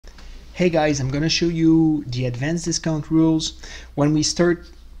Hey guys, I'm gonna show you the advanced discount rules. When we start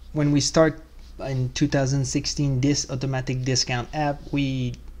in 2016 this automatic discount app,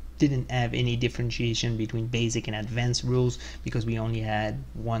 we didn't have any differentiation between basic and advanced rules because we only had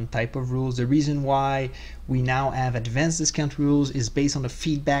one type of rules. The reason why we now have advanced discount rules is based on the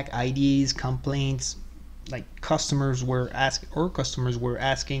feedback, IDs, complaints, like customers were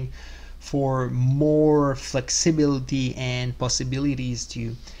asking for more flexibility and possibilities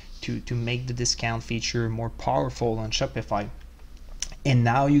to make the discount feature more powerful on Shopify. And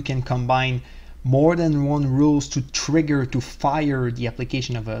now you can combine more than one rules to fire the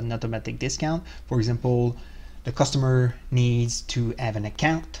application of an automatic discount. For example, the customer needs to have an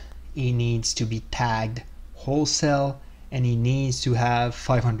account, he needs to be tagged wholesale, and he needs to have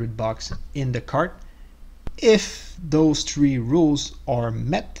 $500 in the cart. If those three rules are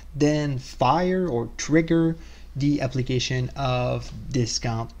met, then fire or trigger the application of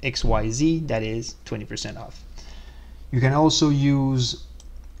discount XYZ, that is 20% off. You can also use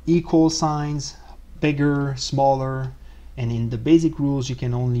equal signs, bigger, smaller, and in the basic rules you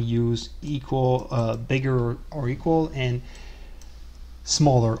can only use equal, bigger or equal, and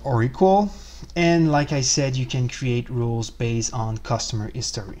smaller or equal. And like I said, you can create rules based on customer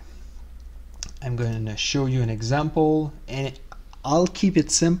history. I'm going to show you an example, and I'll keep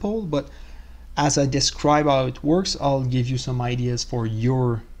it simple, but as I describe how it works, I'll give you some ideas for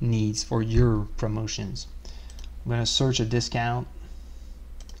your needs, for your promotions. I'm going to search a discount.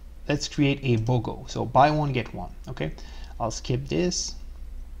 Let's create a BOGO. So buy one, get one. Okay. I'll skip this.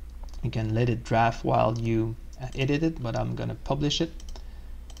 You can let it draft while you edit it, but I'm going to publish it.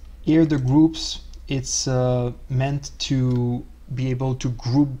 Here, the groups, it's meant to be able to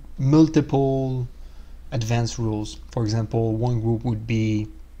group multiple advanced rules. For example, one group would be,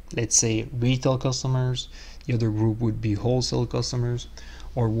 let's say, retail customers, the other group would be wholesale customers,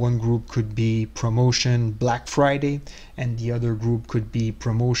 or one group could be promotion Black Friday, and the other group could be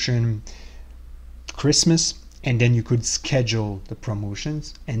promotion Christmas, and then you could schedule the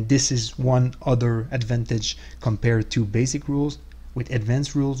promotions. And this is one other advantage compared to basic rules. With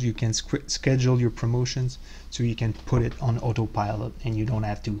advanced rules, you can schedule your promotions, so you can put it on autopilot and you don't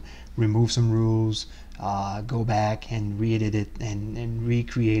have to remove some rules, go back and re-edit it and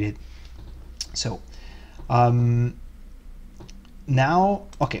recreate it. So now,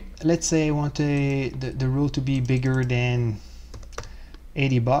 okay, let's say I want the rule to be bigger than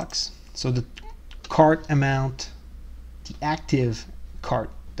 $80. So the cart amount, the active cart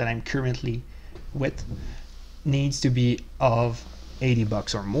that I'm currently with, needs to be of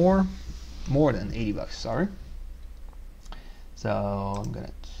 $80 or more than $80, sorry. So I'm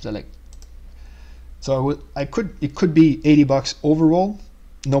gonna select, so it could be $80 overall,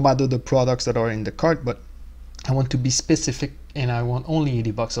 no matter the products that are in the cart, but I want to be specific and I want only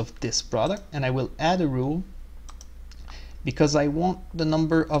 $80 of this product, and I will add a rule because I want the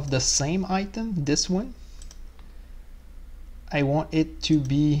number of the same item, this one, I want it to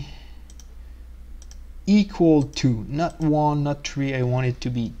be equal to, not 1, not 3, I want it to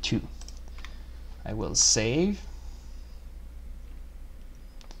be 2. I will save,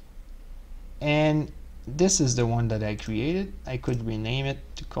 and this is the one that I created. I could rename it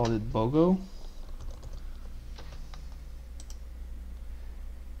to call it BOGO,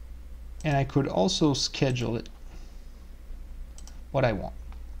 and I could also schedule it what I want.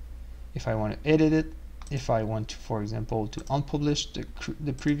 If I want to edit it, if I want to, for example, to unpublish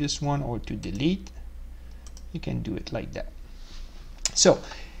the previous one or to delete, you can do it like that. So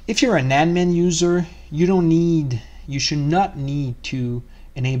if you're an admin user, you should not need to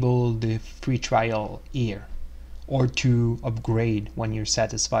enable the free trial here or to upgrade when you're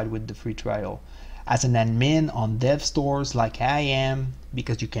satisfied with the free trial. As an admin on dev stores like I am,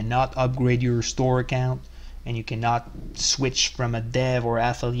 because you cannot upgrade your store account and you cannot switch from a dev or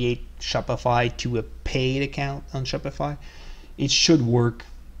affiliate Shopify to a paid account on Shopify, it should work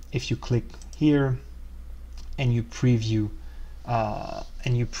if you click here and you preview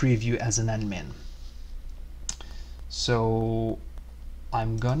as an admin. So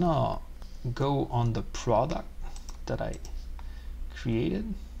I'm gonna go on the product that I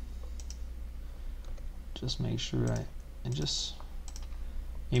created. Just make sure I just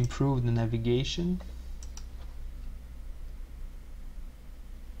improve the navigation.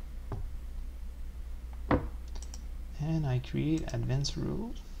 And I create advanced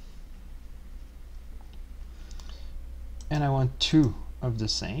rules. And I want 2 of the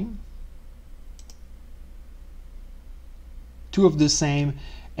same. 2 of the same,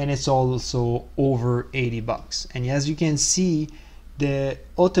 and it's also over $80. And as you can see, the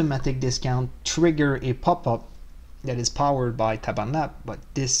automatic discount trigger a pop-up that is powered by Tabarnap, but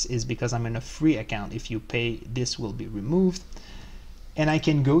this is because I'm in a free account. If you pay, this will be removed. And I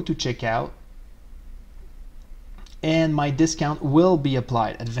can go to checkout, and my discount will be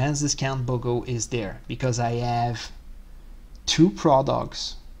applied. Advanced discount BOGO is there because I have 2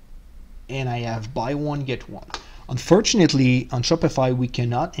 products and I have buy one get one. Unfortunately, on Shopify we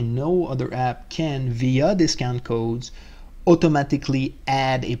cannot, and no other app can, via discount codes automatically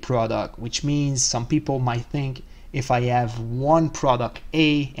add a product, which means some people might think if I have one product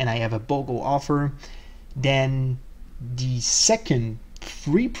A and I have a BOGO offer, then the second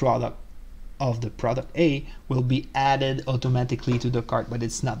free product of the product A will be added automatically to the cart, but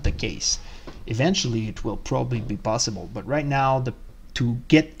it's not the case. Eventually it will probably be possible, but right now to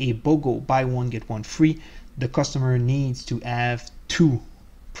get a BOGO buy one get one free, the customer needs to have 2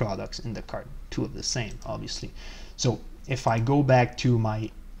 products in the cart, 2 of the same, obviously. So if I go back to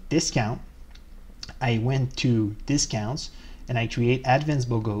my discount, I went to discounts and I create advanced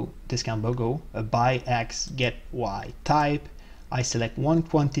BOGO, discount BOGO, a buy X get Y type. I select 1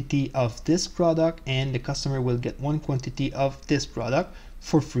 quantity of this product and the customer will get 1 quantity of this product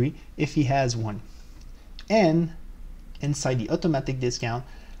for free if he has one. And inside the automatic discount,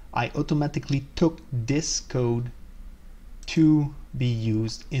 I automatically took this code to be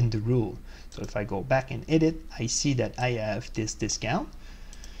used in the rule. So if I go back and edit, I see that I have this discount.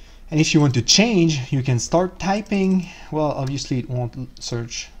 And if you want to change, you can start typing. Well, obviously it won't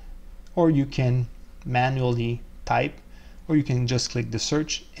search, or you can manually type, or you can just click the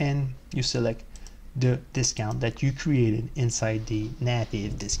search and you select the discount that you created inside the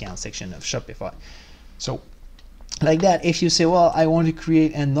native discount section of Shopify. So like that, if you say, well, I want to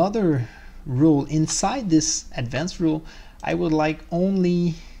create another rule inside this advanced rule, I would like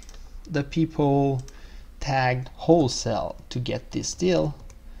only the people tagged wholesale to get this deal,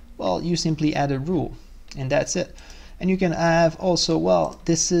 well, you simply add a rule and that's it. And you can have also, well,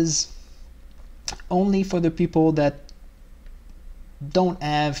 this is only for the people that don't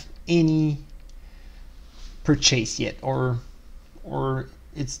have any purchase yet, or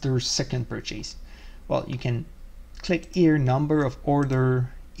it's their second purchase. Well, you can click here, number of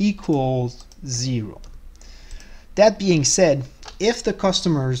order equals 0. That being said, if the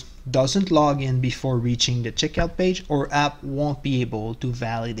customers doesn't log in before reaching the checkout page, our app won't be able to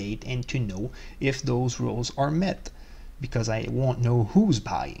validate and to know if those rules are met, because I won't know who's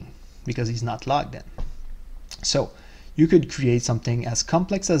buying because he's not logged in. So you could create something as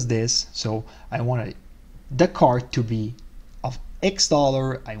complex as this. So I want the cart to be of X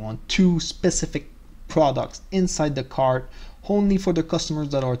dollar. I want 2 specific products inside the cart only for the customers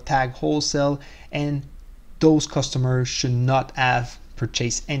that are tagged wholesale, and those customers should not have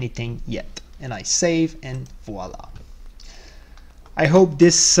purchased anything yet. And I save, and voila. I hope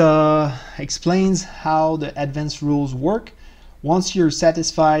this explains how the advanced rules work. Once you're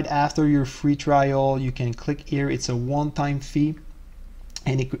satisfied after your free trial, you can click here. It's a one-time fee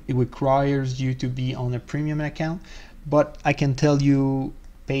and it requires you to be on a premium account. But I can tell you,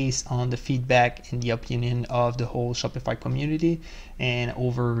 based on the feedback and the opinion of the whole Shopify community, and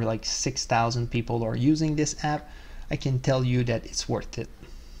over like 6,000 people are using this app, I can tell you that it's worth it.